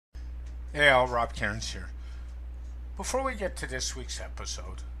Hey all, Rob Cairns here. Before we get to this week's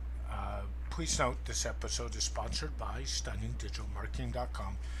episode, please note this episode is sponsored by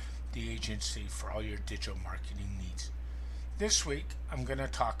StunningDigitalMarketing.com, the agency for all your digital marketing needs. This week, I'm going to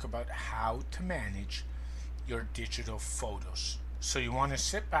talk about how to manage your digital photos. So you want to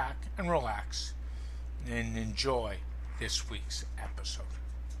sit back and relax and enjoy this week's episode.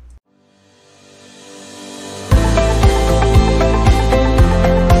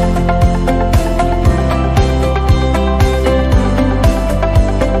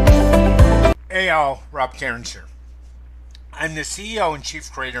 Hey all, Rob Cairns here. I'm the CEO and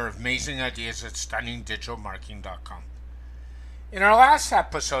Chief Creator of Amazing Ideas at StunningDigitalMarketing.com. In our last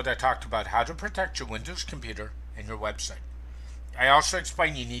episode, I talked about how to protect your Windows computer and your website. I also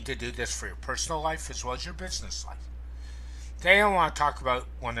explained you need to do this for your personal life as well as your business life. Today I want to talk about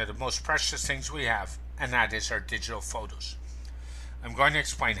one of the most precious things we have, and that is our digital photos. I'm going to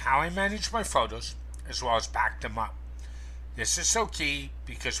explain how I manage my photos as well as back them up. This is so key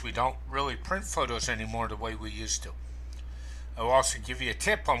because we don't really print photos anymore the way we used to. I will also give you a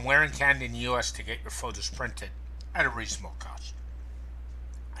tip on where in Canada and the US to get your photos printed at a reasonable cost.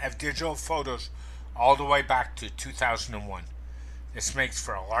 I have digital photos all the way back to 2001. This makes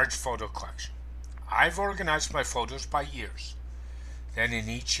for a large photo collection. I've organized my photos by years. Then in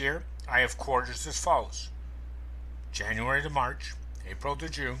each year, I have quarters as follows: January to March, April to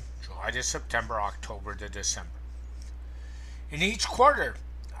June, July to September, October to December. In each quarter,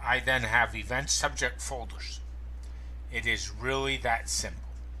 I then have event subject folders. It is really that simple.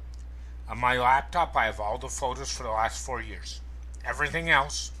 On my laptop, I have all the photos for the last 4 years. Everything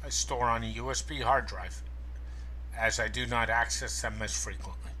else I store on a USB hard drive, as I do not access them as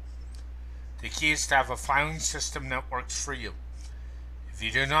frequently. The key is to have a filing system that works for you. If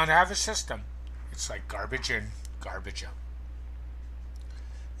you do not have a system, it's like garbage in, garbage out.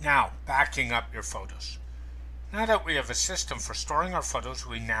 Now, backing up your photos. Now that we have a system for storing our photos,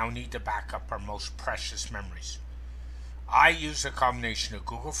 we now need to back up our most precious memories. I use a combination of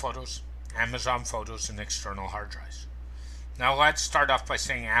Google Photos, Amazon Photos, and external hard drives. Now let's start off by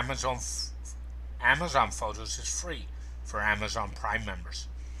saying Amazon Photos is free for Amazon Prime members.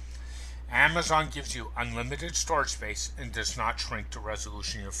 Amazon gives you unlimited storage space and does not shrink the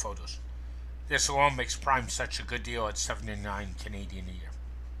resolution of your photos. This alone makes Prime such a good deal at $79 Canadian a year.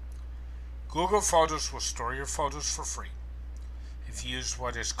 Google Photos will store your photos for free if you use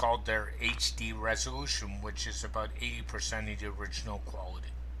what is called their HD resolution, which is about 80% of the original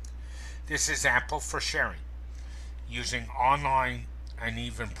quality. This is ample for sharing, using online and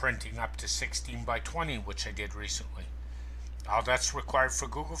even printing up to 16 by 20, which I did recently. All that's required for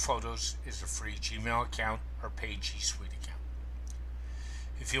Google Photos is a free Gmail account or paid G Suite account.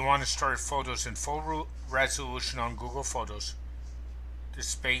 If you want to store your photos in full resolution on Google Photos, the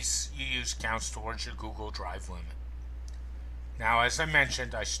space you use counts towards your Google Drive limit. Now, as I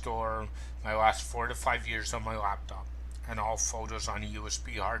mentioned, I store my last 4 to 5 years on my laptop and all photos on a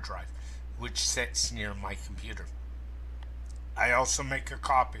USB hard drive, which sits near my computer. I also make a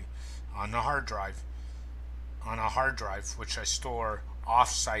copy on a hard drive, which I store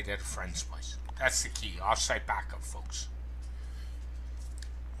off-site at a friend's place. That's the key, off-site backup, folks.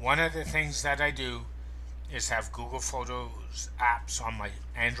 One of the things that I do is have Google Photos apps on my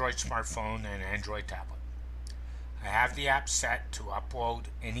Android smartphone and Android tablet. I have the app set to upload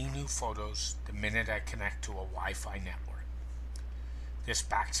any new photos the minute I connect to a Wi-Fi network. This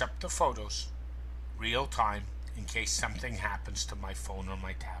backs up the photos real time in case something happens to my phone or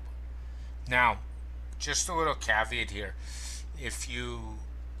my tablet. Now, just a little caveat here. If you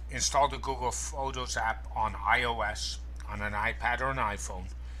install the Google Photos app on iOS, on an iPad or an iPhone,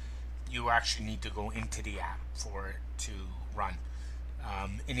 you actually need to go into the app for it to run.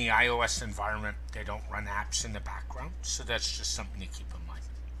 In the iOS environment, they don't run apps in the background, so that's just something to keep in mind.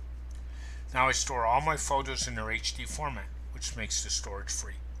 Now I store all my photos in their HD format, which makes the storage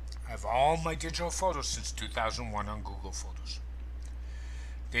free. I have all my digital photos since 2001 on Google Photos.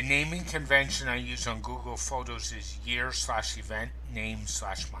 The naming convention I use on Google Photos is year/event,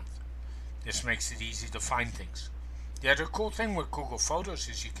 name/month. This makes it easy to find things. The other cool thing with Google Photos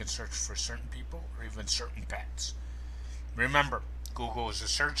is you can search for certain people or even certain pets. Remember, Google is a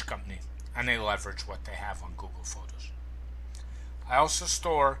search company and they leverage what they have on Google Photos. I also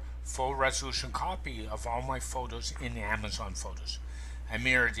store full resolution copy of all my photos in Amazon Photos. I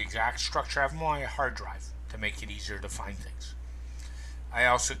mirror the exact structure I have on my hard drive to make it easier to find things. I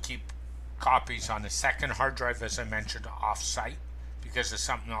also keep copies on a second hard drive, as I mentioned, off-site, because if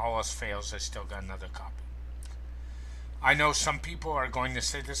something all else fails, I still got another copy. I know some people are going to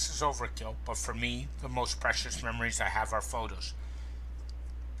say this is overkill, but for me, the most precious memories I have are photos.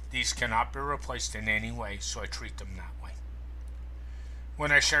 These cannot be replaced in any way, so I treat them that way.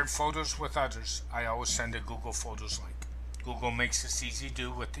 When I shared photos with others, I always send a Google Photos link. Google makes this easy to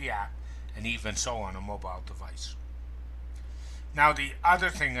do with the app, and even so on a mobile device. Now, the other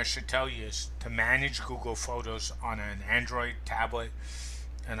thing I should tell you is to manage Google Photos on an Android tablet,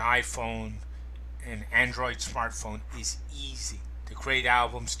 an iPhone, an Android smartphone is easy. To create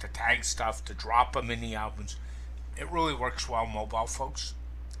albums, to tag stuff, to drop them in the albums. It really works well, mobile folks.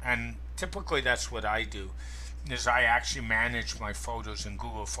 And typically that's what I do, is I actually manage my photos in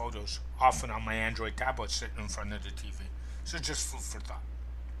Google Photos, often on my Android tablet sitting in front of the TV. So just food for thought.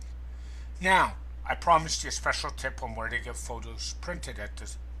 Now, I promised you a special tip on where to get photos printed at the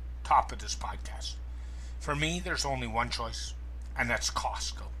top of this podcast. For me, there's only one choice, and that's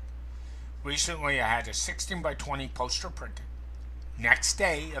Costco. Recently, I had a 16 by 20 poster printed. Next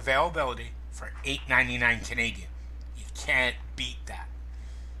day, availability for $8.99 Canadian. You can't beat that.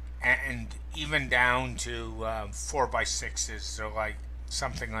 And even down to 4 by 6s, they're like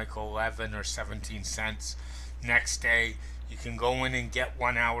something like 11 or 17 cents. Next day, you can go in and get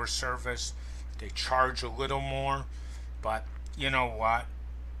 1 hour service. They charge a little more, but you know what?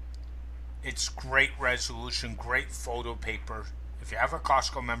 It's great resolution, great photo paper. If you have a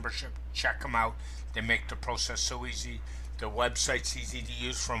Costco membership, check them out. They make the process so easy. The website's easy to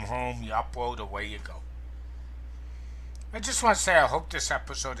use from home. You upload, away you go. I just want to say I hope this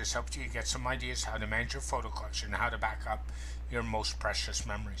episode has helped you get some ideas how to manage your photo collection and how to back up your most precious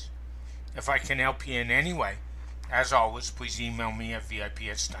memories. If I can help you in any way, as always, please email me at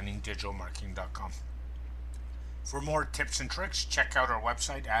vip@stunningdigitalmarketing.com. For more tips and tricks, check out our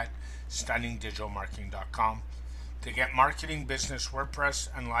website at stunningdigitalmarketing.com. To get marketing, business, WordPress,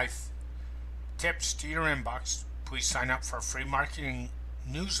 and life tips to your inbox, please sign up for a free marketing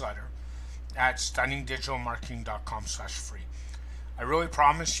newsletter at stunningdigitalmarketing.com/free. I really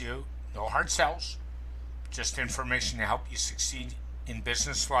promise you, no hard sells, just information to help you succeed in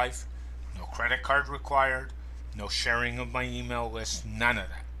business life, no credit card required, no sharing of my email list, none of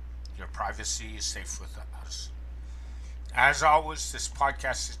that. Your privacy is safe with us. As always, this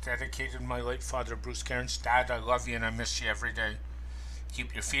podcast is dedicated to my late father, Bruce Cairns. Dad, I love you and I miss you every day.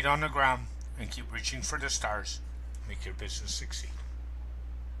 Keep your feet on the ground and keep reaching for the stars. Make your business succeed.